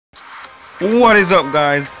What is up,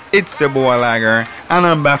 guys? It's your boy Lager and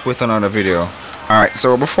I'm back with another video. Alright,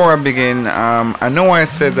 so before I begin, I know I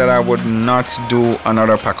said that I would not do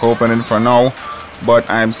another pack opening for now, but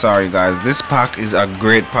I'm sorry guys, this pack is a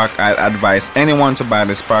great pack. I'd advise anyone to buy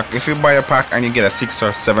this pack. If you buy a pack and you get a 6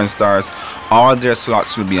 or 7 stars, all their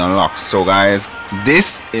slots will be unlocked. So guys,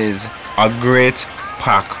 this is a great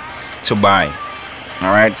pack to buy.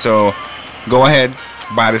 Alright, so go ahead,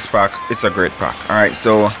 buy this pack. It's a great pack. Alright,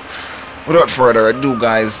 so without further ado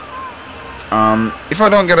guys, if I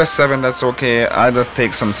don't get a 7, that's okay. I just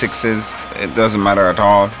take some 6s. It doesn't matter at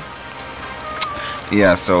all.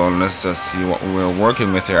 Yeah, so let's just see what we're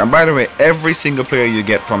working with here. And by the way, every single player you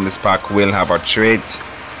get from this pack will have a trait.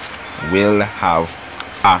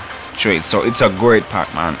 So it's a great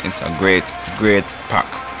pack, man. It's a great pack.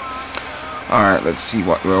 Alright, let's see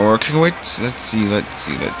what we're working with. Let's see.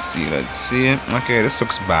 Okay, this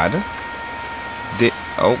looks bad.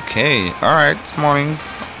 Okay, alright, mornings.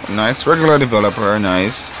 Nice, regular developer,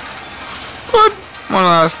 nice. Good.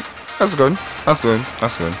 That's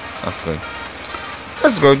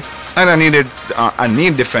good. And I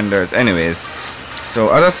need defenders anyways.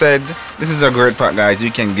 So as I said, this is a great pack guys.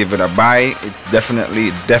 You can give it a buy. It's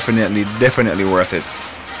definitely worth it.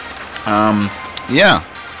 Yeah,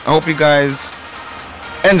 I hope you guys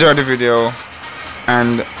enjoyed the video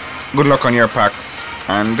and good luck on your packs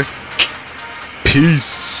and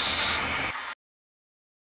peace.